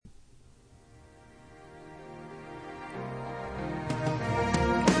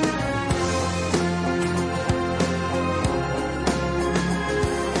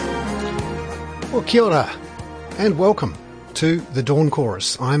Well, kia ora, and welcome to the Dawn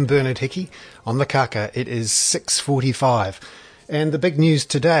Chorus. I'm Bernard Hickey on the Kaka. It is 6:45, and the big news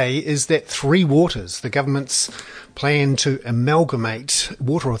today is that Three Waters, the government's plan to amalgamate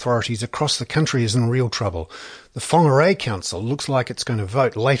water authorities across the country, is in real trouble. The Whangarei Council looks like it's going to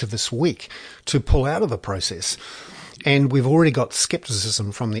vote later this week to pull out of the process. And we've already got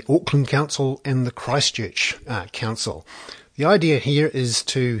scepticism from the Auckland Council and the Christchurch Council. The idea here is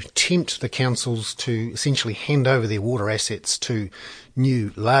to tempt the councils to essentially hand over their water assets to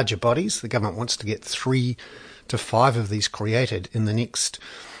new, larger bodies. The government wants to get 3 to 5 of these created in the next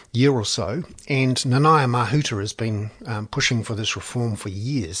year or so. And Nanaia Mahuta has been pushing for this reform for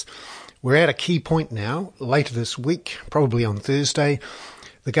years. We're at a key point now. Later this week, probably on Thursday,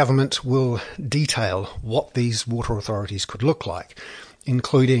 the government will detail what these water authorities could look like,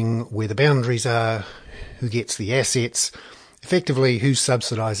 including where the boundaries are, who gets the assets, effectively who's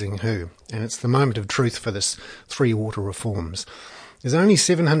subsidising who. And it's the moment of truth for this three water reforms. There's only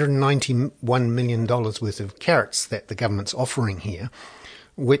 $791 million worth of carrots that the government's offering here,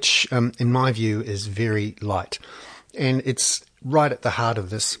 which, in my view, is very light. And it's right at the heart of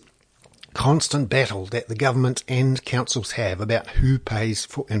this constant battle that the government and councils have about who pays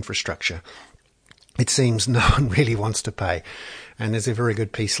for infrastructure. It seems no one really wants to pay. And there's a very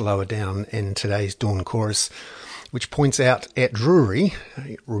good piece lower down in today's Dawn Chorus, which points out at Drury,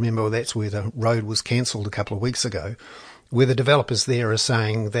 remember that's where the road was cancelled a couple of weeks ago, where the developers there are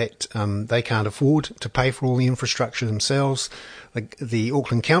saying that they can't afford to pay for all the infrastructure themselves. The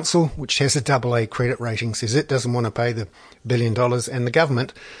Auckland Council, which has a AA credit rating, says it doesn't want to pay the $1 billion, and the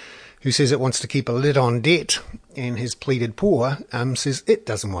government, who says it wants to keep a lid on debt and has pleaded poor, says it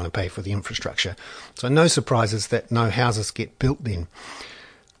doesn't want to pay for the infrastructure. So no surprises that no houses get built then.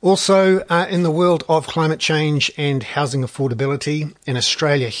 Also, in the world of climate change and housing affordability, in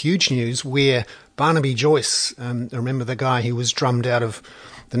Australia, huge news where Barnaby Joyce, remember the guy who was drummed out of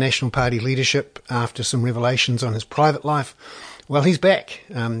the National Party leadership after some revelations on his private life, well, he's back.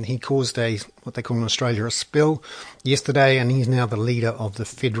 He caused what they call in Australia a spill yesterday, and he's now the leader of the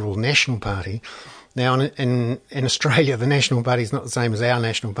Federal National Party. Now, in Australia, the National Party is not the same as our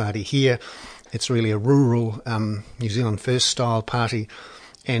National Party here. It's really a rural New Zealand First style party,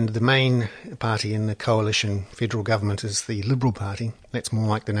 and the main party in the coalition federal government is the Liberal Party. That's more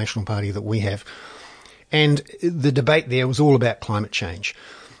like the National Party that we have. And the debate there was all about climate change.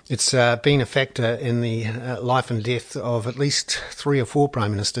 It's been a factor in the life and death of at least 3 or 4 prime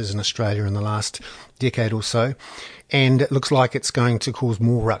ministers in Australia in the last decade or so. And it looks like it's going to cause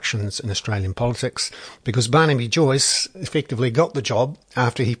more ructions in Australian politics because Barnaby Joyce effectively got the job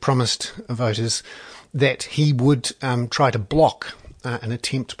after he promised voters that he would try to block an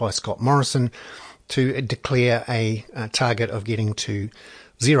attempt by Scott Morrison to declare a target of getting to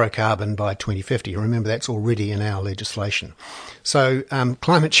zero carbon by 2050. Remember, that's already in our legislation. So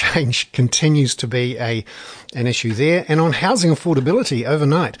climate change continues to be an issue there. And on housing affordability,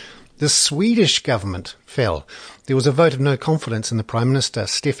 overnight, the Swedish government fell. There was a vote of no confidence in the Prime Minister,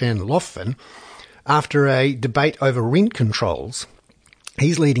 Stefan Löfven, after a debate over rent controls.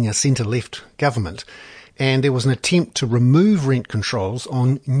 He's leading a centre-left government, and there was an attempt to remove rent controls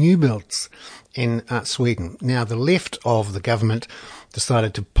on new builds in Sweden. Now, the left of the government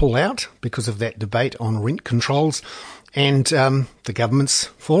decided to pull out because of that debate on rent controls, and the government's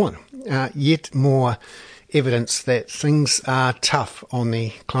fallen. Yet more evidence that things are tough on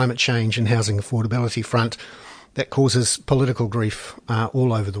the climate change and housing affordability front that causes political grief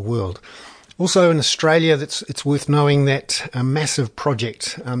all over the world. Also in Australia, it's worth knowing that a massive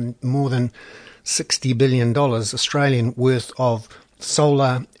project, more than $60 billion Australian worth of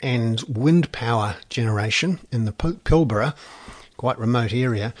solar and wind power generation in the Pilbara, quite remote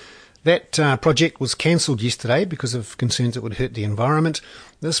area. That project was cancelled yesterday because of concerns it would hurt the environment.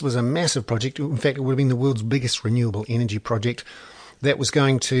 This was a massive project. In fact, it would have been the world's biggest renewable energy project that was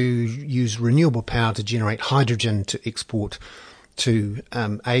going to use renewable power to generate hydrogen to export to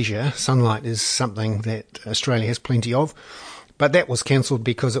Asia. Sunlight is something that Australia has plenty of. But that was cancelled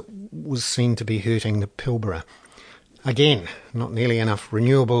because it was seen to be hurting the Pilbara. Again, not nearly enough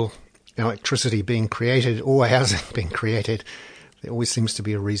renewable electricity being created or housing being created. There always seems to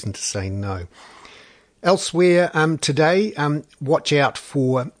be a reason to say no. Elsewhere today, watch out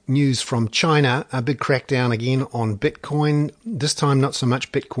for news from China. A big crackdown again on Bitcoin. This time not so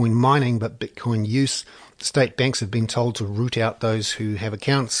much Bitcoin mining, but Bitcoin use. State banks have been told to root out those who have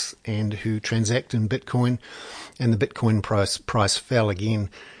accounts and who transact in Bitcoin. And the Bitcoin price fell again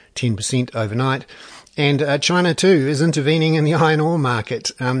 10% overnight. And China, too, is intervening in the iron ore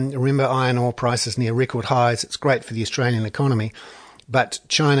market. Remember, iron ore prices near record highs. It's great for the Australian economy. But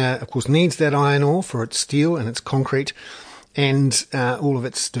China, of course, needs that iron ore for its steel and its concrete and all of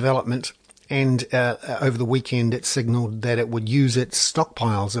its development. And over the weekend, it signalled that it would use its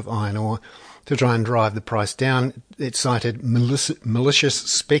stockpiles of iron ore to try and drive the price down. It cited malicious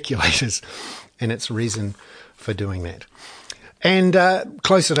speculators in its reason for doing that. And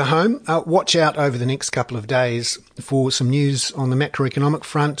closer to home, watch out over the next couple of days for some news on the macroeconomic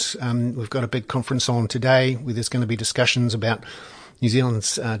front. We've got a big conference on today where there's going to be discussions about New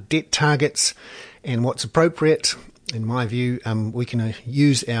Zealand's debt targets and what's appropriate. In my view, we can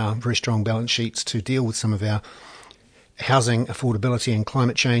use our very strong balance sheets to deal with some of our housing affordability and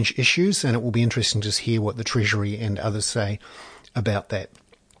climate change issues, and it will be interesting to hear what the Treasury and others say about that.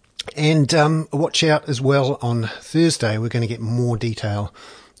 And watch out as well on Thursday. We're going to get more detail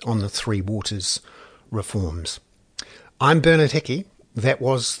on the Three Waters reforms. I'm Bernard Hickey. That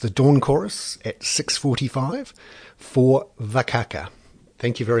was the Dawn Chorus at 6:45 for Vakaka.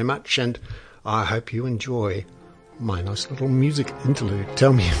 Thank you very much, and I hope you enjoy my nice little music interlude.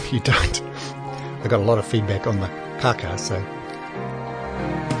 Tell me if you don't. I got a lot of feedback on the kaka, so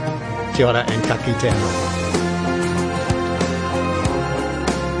kia ora and ka kite anō.